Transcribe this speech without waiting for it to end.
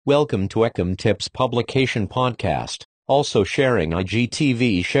Welcome to Ecom Tips Publication Podcast, also sharing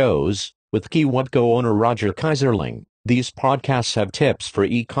IGTV shows, with KeyWebCo owner Roger Kaiserling. These podcasts have tips for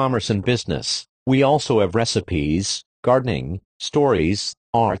e-commerce and business. We also have recipes, gardening, stories,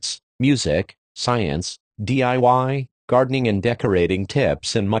 arts, music, science, DIY, gardening and decorating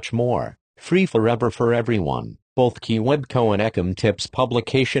tips and much more. Free forever for everyone. Both KeyWebCo and Ecom Tips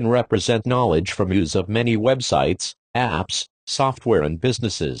Publication represent knowledge from use of many websites, apps, software and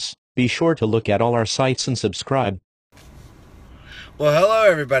businesses. Be sure to look at all our sites and subscribe. Well, hello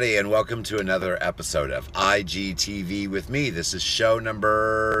everybody and welcome to another episode of IGTV with me. This is show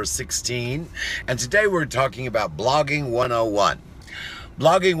number 16 and today we're talking about Blogging 101.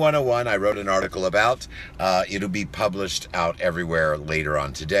 Blogging 101 I wrote an article about. It'll be published out everywhere later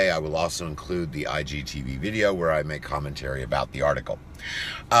on today. I will also include the IGTV video where I make commentary about the article.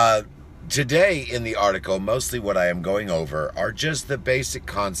 Today in the article, mostly what I am going over are just the basic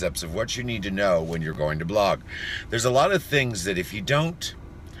concepts of what you need to know when you're going to blog. There's a lot of things that if you don't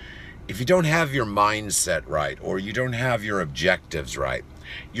have your mindset right or you don't have your objectives right,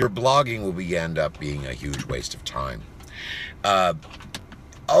 your blogging will end up being a huge waste of time.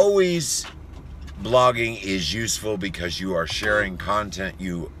 Always blogging is useful because you are sharing content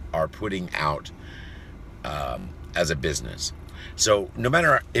you are putting out as a business. So no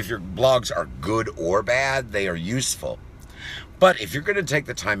matter if your blogs are good or bad, they are useful. But if you're going to take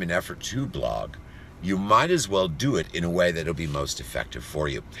the time and effort to blog, you might as well do it in a way that'll be most effective for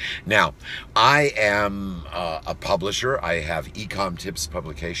you. Now, I am a publisher. I have Ecom Tips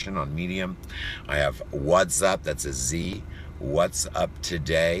Publication on Medium. I have What's Up, that's a Z,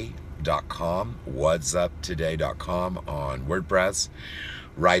 whatsuptoday.com, whatsuptoday.com on WordPress.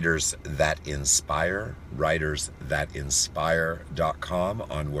 Writers That Inspire, writersthatinspire.com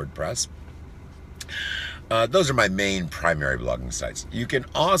on WordPress. Those are my main primary blogging sites. You can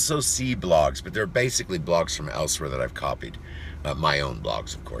also see blogs, but they're basically blogs from elsewhere that I've copied. My own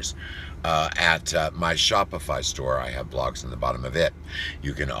blogs, of course. At my Shopify store, I have blogs in the bottom of it.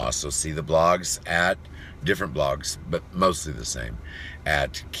 You can also see the blogs at different blogs, but mostly the same,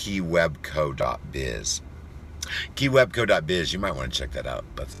 at keywebco.biz. keywebco.biz, you might want to check that out.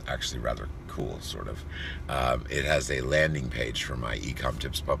 That's actually rather cool, sort of. It has a landing page for my Ecom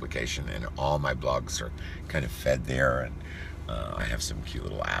Tips publication, and all my blogs are kind of fed there, and I have some cute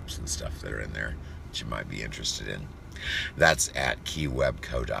little apps and stuff that are in there that you might be interested in. That's at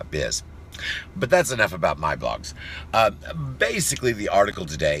keywebco.biz. But that's enough about my blogs. Basically, the article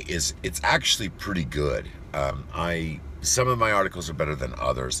today it's actually pretty good. Some of my articles are better than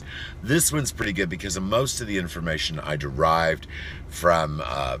others. This one's pretty good because of most of the information I derived from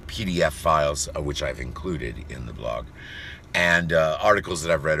PDF files, which I've included in the blog, and articles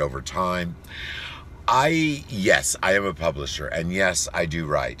that I've read over time. Yes, I am a publisher, and yes, I do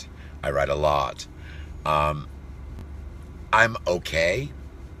write. I write a lot. I'm okay.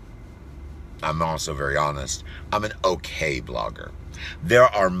 I'm also very honest. I'm an okay blogger. There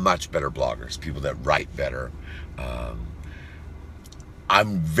are much better bloggers, people that write better.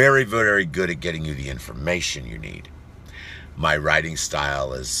 I'm very, very good at getting you the information you need. My writing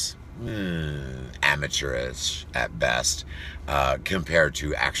style is amateurish at best compared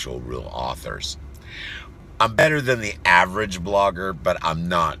to actual real authors. I'm better than the average blogger, but I'm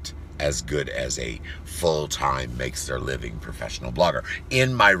not as good as a full-time, makes their living professional blogger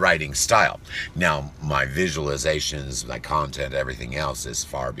in my writing style. Now, my visualizations, my content, everything else is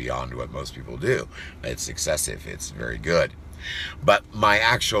far beyond what most people do. It's excessive. It's very good. But my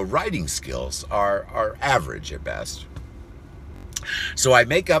actual writing skills are average at best. So I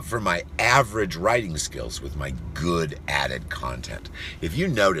make up for my average writing skills with my good added content. If you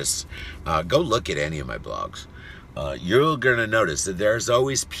notice, go look at any of my blogs. You're going to notice that there's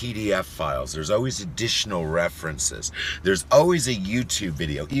always PDF files. There's always additional references. There's always a YouTube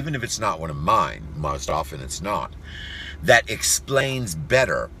video, even if it's not one of mine. Most often it's not. That explains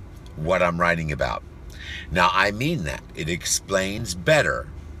better what I'm writing about. Now, I mean that. It explains better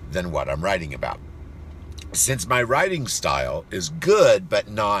than what I'm writing about. Since my writing style is good, but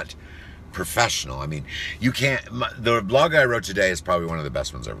not professional. I mean, the blog I wrote today is probably one of the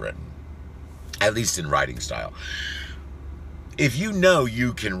best ones I've written. At least in writing style. If you know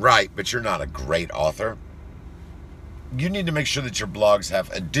you can write, but you're not a great author, you need to make sure that your blogs have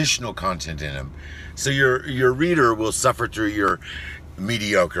additional content in them so your reader will suffer through your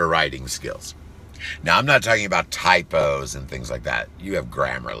mediocre writing skills. Now, I'm not talking about typos and things like that. You have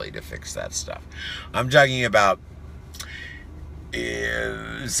Grammarly to fix that stuff. I'm talking about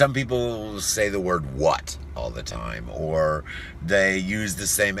some people say the word what all the time, or they use the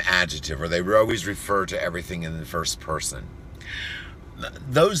same adjective, or they always refer to everything in the first person.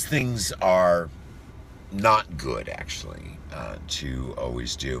 those things are not good, actually, to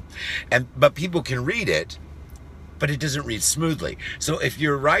always do. But people can read it, but it doesn't read smoothly. So if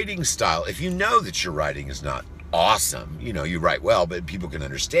your writing style, if you know that your writing is not awesome, you write well, but people can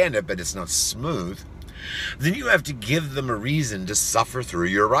understand it, but it's not smooth, then you have to give them a reason to suffer through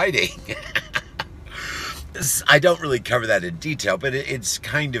your writing. I don't really cover that in detail, but it's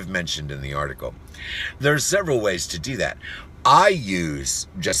kind of mentioned in the article. There are several ways to do that. I use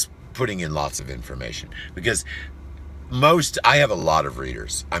just putting in lots of information, because I have a lot of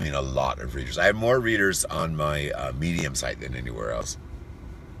readers. I mean, a lot of readers. I have more readers on my Medium site than anywhere else.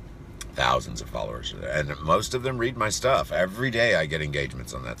 Thousands of followers. And most of them read my stuff. Every day I get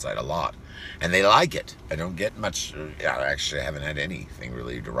engagements on that site, a lot. And they like it. I don't get much. Actually, I haven't had anything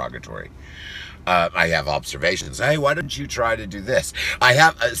really derogatory. I have observations. Hey, why don't you try to do this? I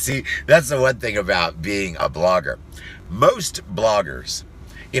have, see, that's the one thing about being a blogger. Most bloggers,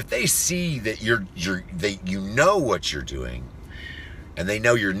 if they see that you know what you're doing, and they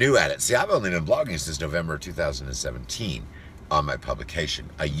know you're new at it. See, I've only been blogging since November 2017 on my publication.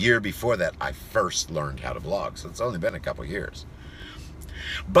 A year before that, I first learned how to blog, so it's only been a couple years.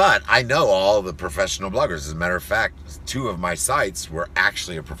 But I know all the professional bloggers. As a matter of fact, 2 of my sites were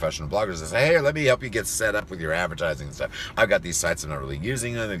actually a professional bloggers. They say, hey, let me help you get set up with your advertising and stuff. I've got these sites, I'm not really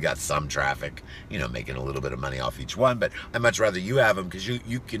using them. They've got some traffic, making a little bit of money off each one. But I'd much rather you have them, because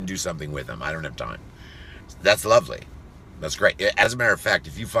you can do something with them. I don't have time. That's lovely. That's great. As a matter of fact,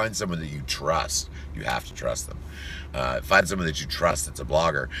 if you find someone that you trust, you have to trust them. Find someone that you trust that's a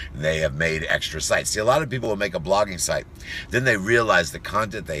blogger, and they have made extra sites. See, a lot of people will make a blogging site, then they realize the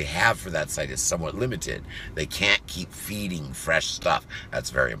content they have for that site is somewhat limited. They can't keep feeding fresh stuff.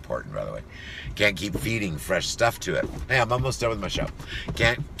 That's very important, by the way. Can't keep feeding fresh stuff to it. Hey, I'm almost done with my show.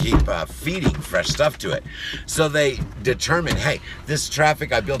 Can't keep feeding fresh stuff to it. So they determine, hey, this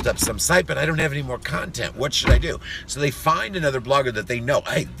traffic, I built up some site, but I don't have any more content. What should I do? So they find another blogger that they know,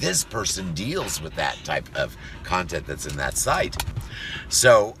 hey, this person deals with that type of content that's in that site.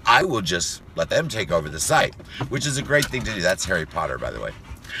 So I will just let them take over the site, which is a great thing to do. That's Harry Potter, by the way.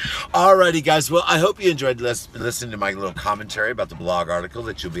 Alrighty, guys. Well, I hope you enjoyed listening to my little commentary about the blog article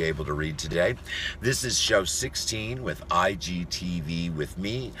that you'll be able to read today. This is show 16 with IGTV with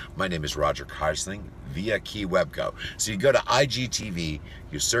me. My name is Roger Keisling via KeyWebco. So you go to IGTV,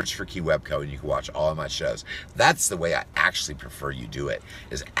 you search for KeyWebco, and you can watch all of my shows. That's the way I actually prefer you do it,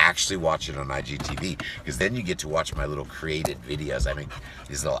 is actually watch it on IGTV, because then you get to watch my little created videos. I make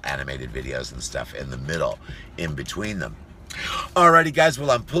these little animated videos and stuff in the middle, in between them. Alrighty, guys.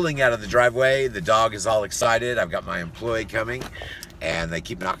 Well, I'm pulling out of the driveway. The dog is all excited. I've got my employee coming, and they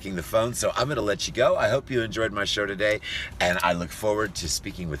keep knocking the phone, so I'm going to let you go. I hope you enjoyed my show today, and I look forward to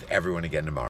speaking with everyone again tomorrow.